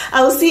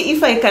 I'll see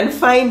if I can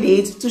find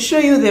it to show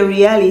you the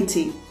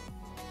reality.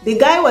 The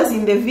guy was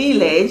in the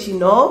village, you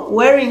know,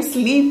 wearing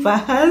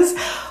slippers,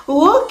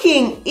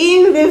 walking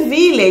in the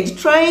village,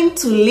 trying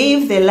to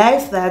live the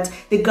life that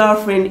the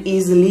girlfriend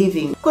is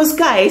living. Because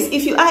guys,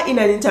 if you are in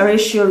an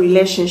interracial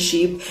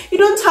relationship, you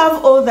don't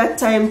have all that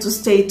time to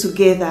stay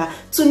together,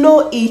 to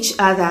know each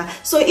other.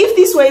 So if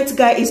this white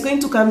guy is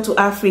going to come to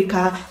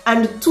Africa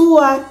and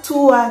tour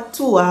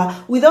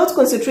without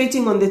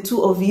concentrating on the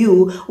two of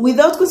you,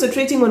 without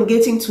concentrating on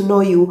getting to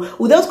know you,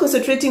 without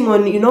concentrating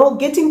on, you know,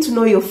 getting to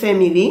know your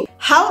family,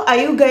 how are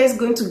you guys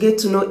going to get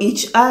to know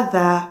each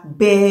other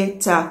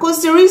better?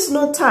 Because there is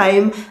no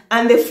time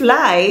and the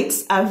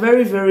flights are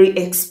very, very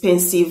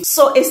expensive.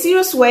 So a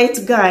serious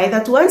white guy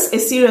that wants a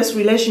serious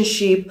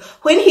relationship,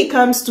 when he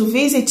comes to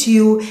visit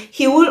you,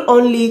 he will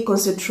only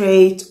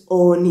concentrate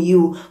on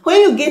you. When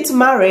you get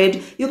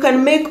married, you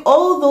can make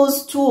all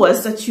those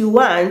tours that you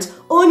want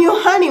on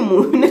your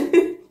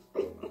honeymoon.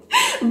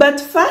 But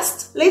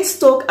first, let's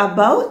talk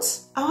about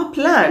our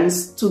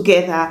plans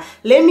together.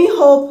 Let me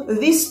hope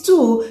these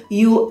two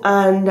you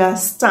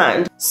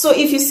understand. So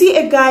if you see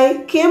a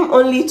guy came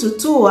only to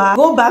tour,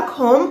 go back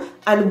home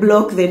and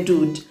block the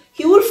dude.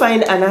 He will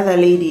find another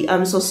lady,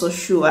 I'm so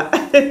sure,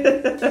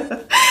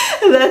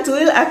 that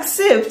will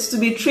accept to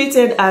be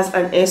treated as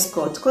an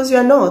escort, because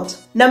you're not.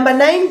 Number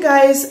 9,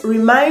 guys,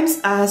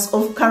 reminds us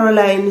of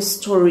Caroline's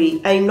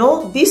story. I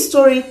know this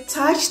story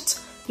touched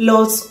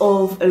lots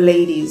of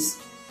ladies.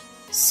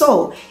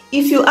 So,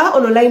 if you are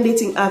on online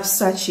dating apps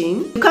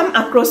searching, you come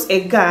across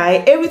a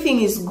guy, everything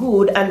is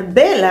good, and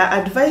Bella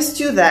advised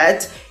you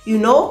that, you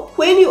know,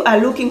 when you are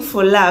looking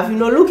for love, you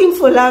know, looking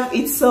for love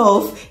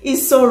itself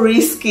is so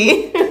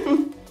risky.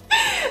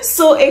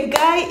 So a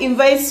guy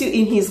invites you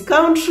in his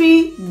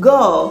country,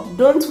 go,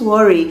 don't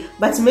worry,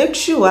 but make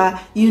sure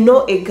you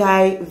know a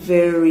guy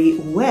very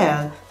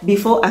well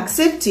before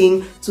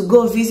accepting to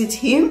go visit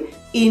him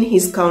in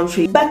his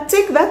country. But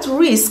take that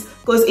risk,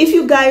 because if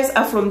you guys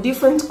are from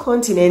different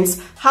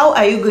continents, how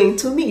are you going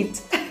to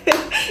meet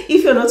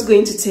if you're not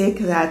going to take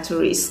that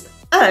risk?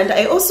 And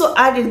I also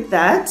added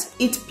that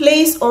it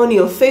plays on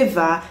your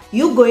favor.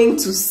 You're going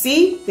to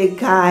see the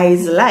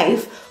guy's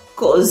life,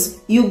 because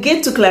you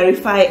get to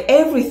clarify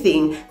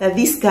everything that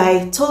this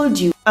guy told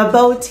you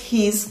about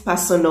his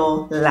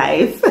personal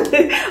life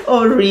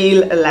or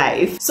real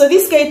life. So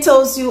this guy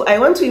tells you, I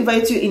want to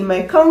invite you in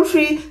my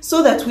country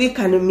so that we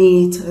can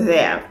meet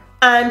there.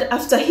 And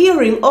after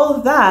hearing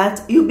all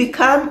that, you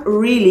become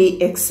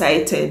really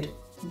excited.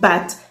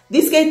 But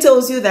this guy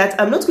tells you that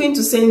I'm not going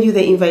to send you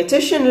the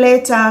invitation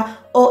letter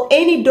or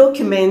any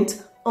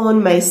document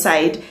on my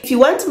side. If you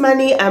want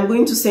money, I'm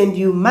going to send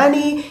you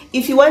money.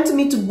 If you want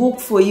me to book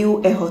for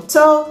you a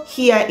hotel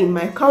here in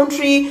my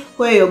country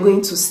where you're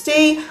going to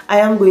stay, I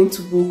am going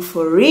to book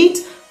for it.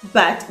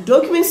 But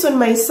documents on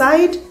my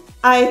side,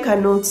 I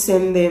cannot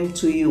send them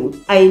to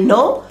you. I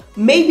know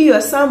maybe you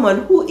are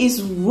someone who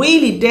is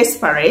really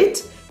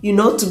desperate, you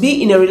know, to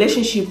be in a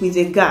relationship with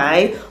a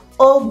guy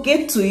or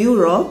get to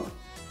Europe.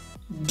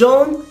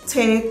 Don't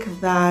take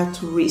that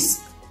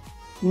risk.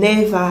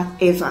 Never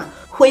ever.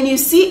 When you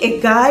see a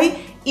guy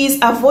is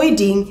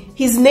avoiding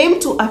his name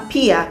to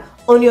appear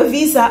on your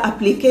visa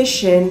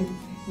application,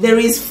 there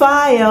is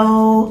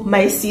fire,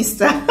 my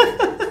sister.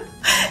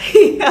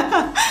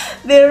 Yeah,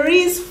 there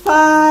is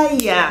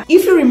fire.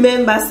 If you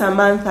remember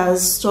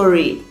Samantha's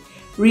story,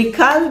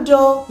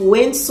 Ricardo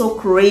went so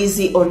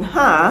crazy on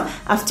her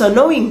after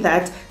knowing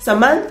that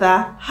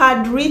Samantha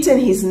had written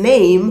his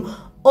name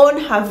on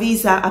her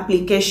visa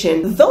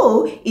application,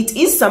 though it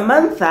is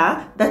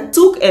Samantha that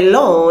took a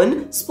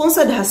loan,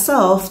 sponsored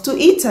herself to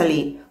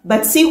Italy.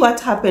 But see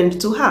what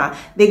happened to her.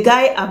 The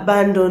guy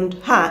abandoned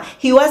her.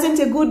 He wasn't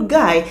a good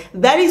guy.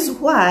 That is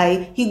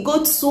why he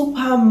got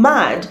super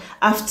mad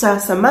after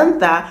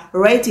Samantha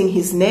writing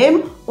his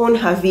name on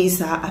her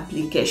visa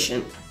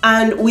application.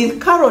 And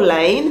with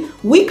Caroline,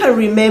 we can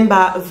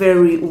remember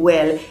very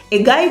well.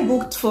 A guy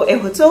booked for a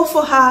hotel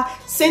for her,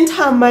 sent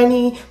her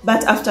money,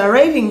 but after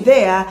arriving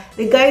there,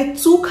 the guy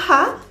took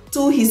her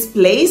to his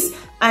place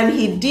and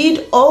he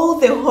did all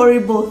the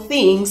horrible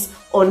things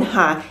on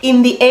her.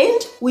 In the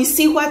end, we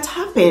see what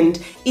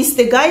happened. It's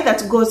the guy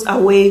that goes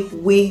away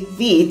with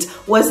it,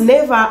 was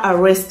never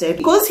arrested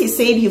because he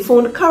said he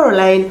found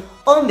Caroline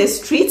on the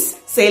streets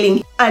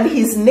selling, and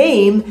his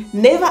name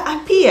never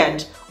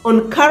appeared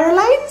on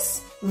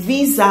Caroline's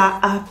visa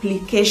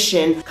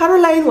application.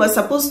 Caroline was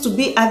supposed to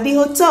be at the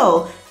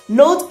hotel,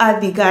 not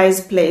at the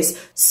guy's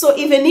place. So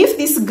even if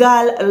this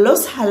girl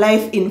lost her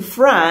life in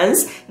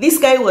France, this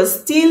guy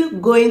was still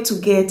going to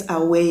get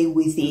away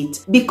with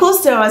it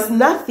because there was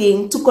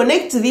nothing to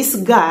connect this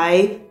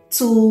guy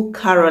to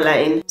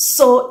Caroline.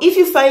 So if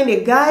you find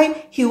a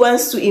guy, he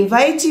wants to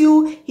invite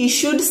you, he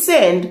should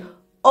send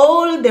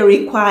all the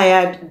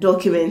required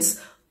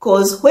documents,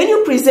 because when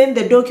you present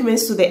the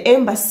documents to the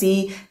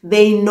embassy,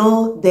 they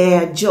know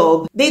their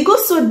job. They go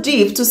so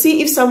deep to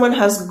see if someone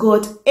has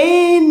got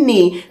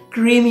any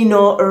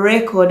criminal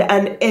record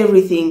and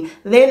everything,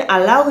 then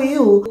allow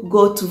you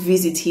go to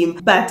visit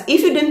him. But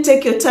if you didn't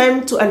take your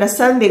time to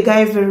understand the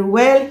guy very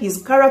well,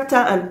 his character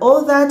and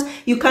all that,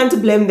 you can't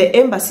blame the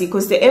embassy,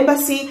 because the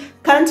embassy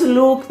can't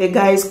look the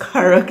guy's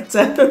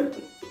character.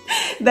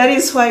 That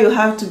is why you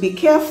have to be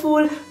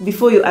careful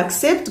before you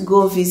accept,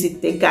 go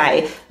visit the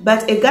guy.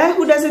 But a guy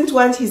who doesn't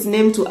want his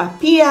name to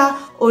appear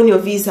on your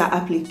visa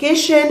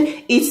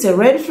application, it's a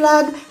red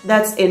flag.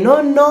 That's a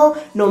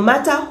no-no. No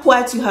matter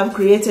what you have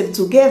created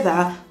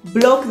together,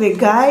 block the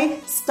guy,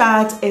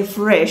 start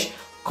afresh,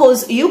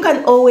 because you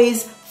can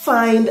always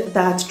find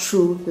that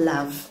true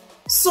love.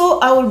 So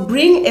I will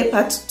bring a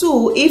part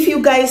 2 if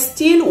you guys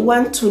still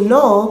want to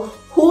know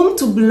whom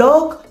to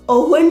block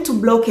or when to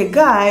block a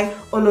guy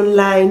on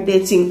online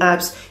dating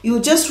apps. You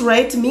just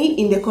write me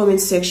in the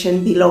comment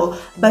section below.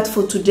 But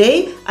for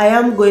today, I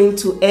am going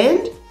to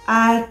end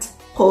at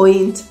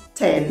point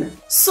 10.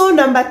 So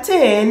number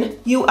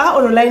 10, you are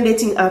on online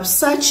dating apps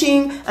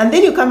searching, and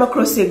then you come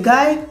across a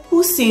guy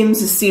who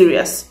seems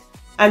serious.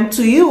 And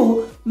to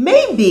you,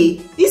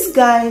 maybe this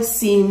guy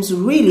seems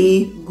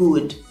really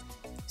good.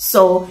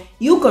 So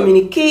you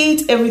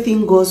communicate,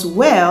 everything goes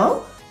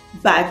well.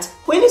 But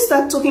when you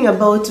start talking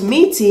about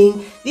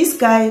meeting, this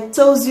guy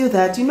tells you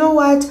that, you know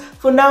what,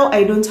 for now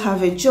I don't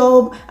have a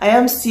job, I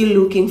am still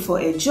looking for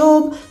a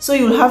job, so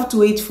you'll have to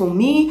wait for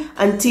me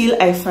until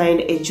I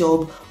find a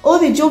job. Or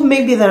the job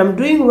maybe that I'm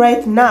doing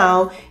right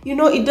now, you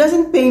know, it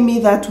doesn't pay me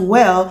that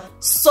well,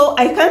 so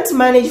I can't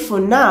manage for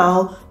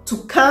now to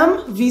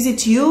come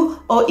visit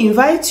you or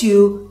invite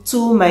you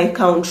to my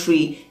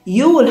country.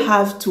 You will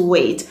have to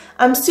wait.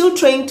 I'm still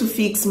trying to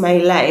fix my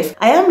life.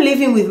 I am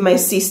living with my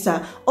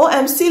sister, or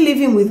I'm still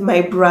living with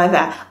my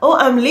brother, or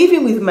I'm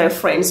living with my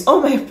friends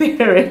or my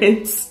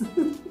parents.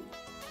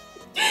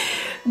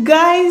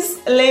 Guys,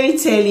 let me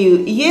tell you,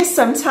 yes,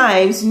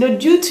 sometimes, you know,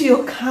 due to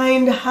your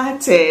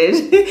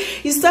kind-hearted,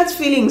 you start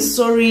feeling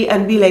sorry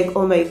and be like,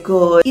 oh my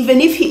God,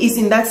 even if he is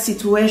in that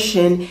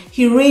situation,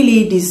 he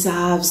really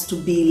deserves to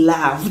be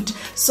loved.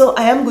 So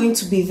I am going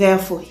to be there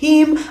for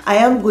him. I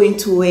am going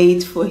to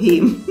wait for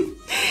him.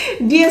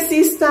 Dear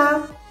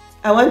sister,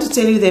 I want to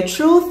tell you the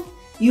truth.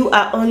 You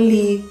are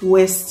only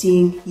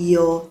wasting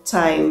your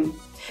time.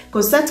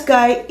 Because that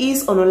guy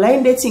is on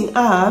online dating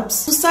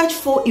apps to search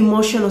for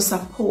emotional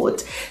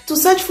support, to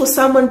search for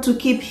someone to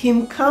keep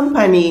him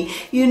company,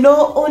 you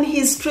know, on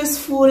his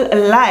stressful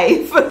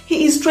life.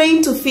 He is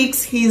trying to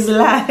fix his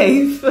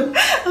life,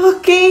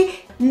 okay?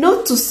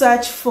 Not to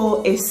search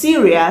for a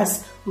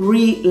serious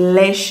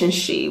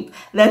relationship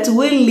that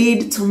will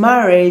lead to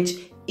marriage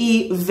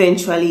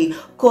eventually,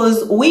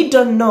 because we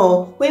don't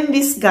know when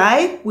this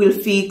guy will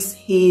fix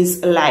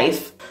his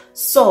life.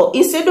 So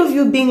instead of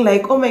you being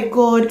like, oh my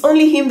God,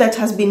 only him that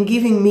has been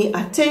giving me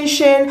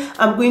attention,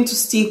 I'm going to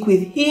stick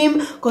with him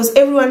because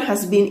everyone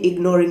has been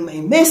ignoring my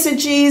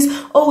messages,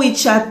 or we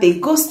chat, they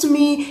ghost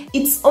me.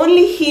 It's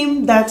only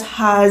him that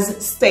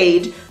has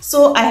stayed,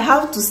 so I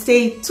have to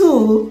stay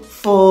too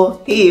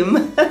for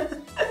him.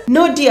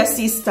 No, dear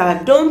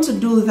sister, don't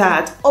do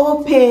that.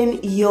 Open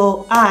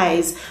your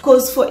eyes,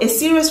 because for a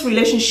serious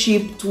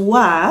relationship to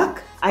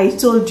work, I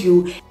told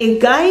you, a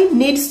guy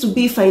needs to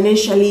be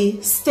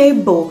financially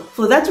stable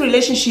for that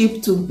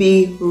relationship to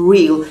be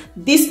real.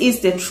 This is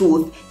the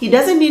truth. He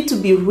doesn't need to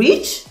be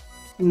rich,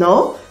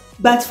 no,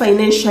 but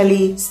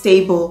financially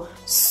stable.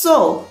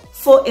 So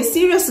for a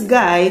serious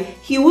guy,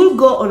 he will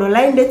go on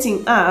online dating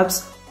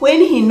apps when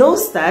he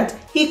knows that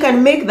he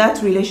can make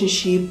that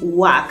relationship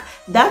work,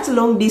 that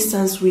long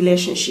distance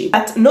relationship.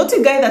 But not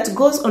a guy that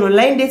goes on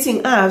online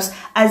dating apps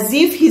as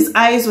if his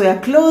eyes were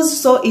closed,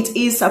 so it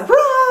is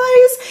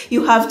surprise,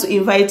 you have to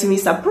invite me,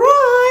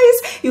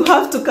 surprise, you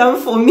have to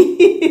come for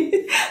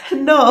me.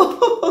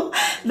 No,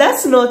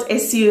 that's not a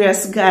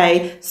serious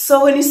guy.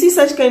 So when you see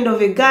such kind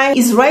of a guy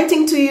is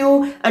writing to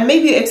you and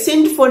maybe you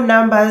exchange phone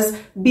numbers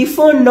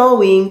before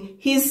knowing,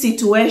 his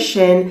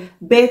situation,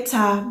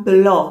 better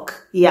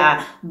block.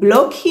 Yeah,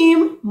 block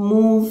him,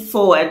 move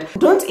forward.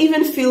 Don't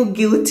even feel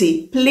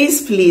guilty,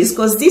 please,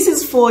 because this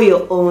is for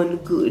your own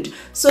good.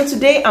 So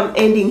today I'm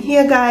ending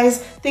here,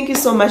 guys. Thank you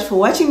so much for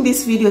watching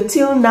this video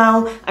till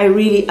now. I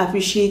really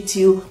appreciate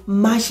you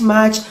much.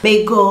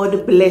 May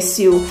God bless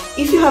you.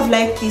 If you have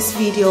liked this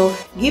video,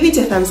 give it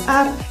a thumbs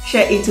up,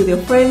 share it with your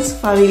friends,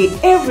 family,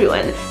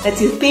 everyone that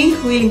you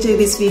think will enjoy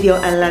this video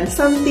and learn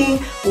something.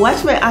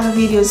 Watch my other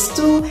videos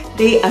too.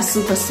 They are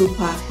super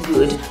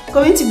good.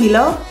 Comment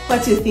below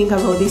what you think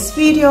about this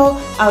video.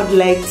 I would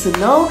like to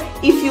know.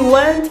 If you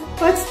want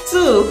part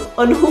 2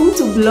 on whom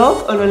to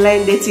block on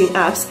online dating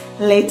apps,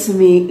 let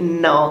me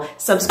know.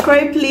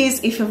 Subscribe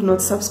please if you have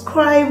not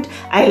subscribed.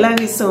 I love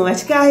you so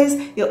much, guys.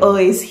 You're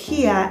always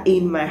here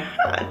in my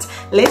heart.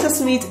 Let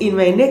us meet in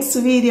my next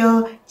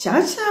video.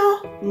 Ciao.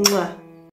 Mwah.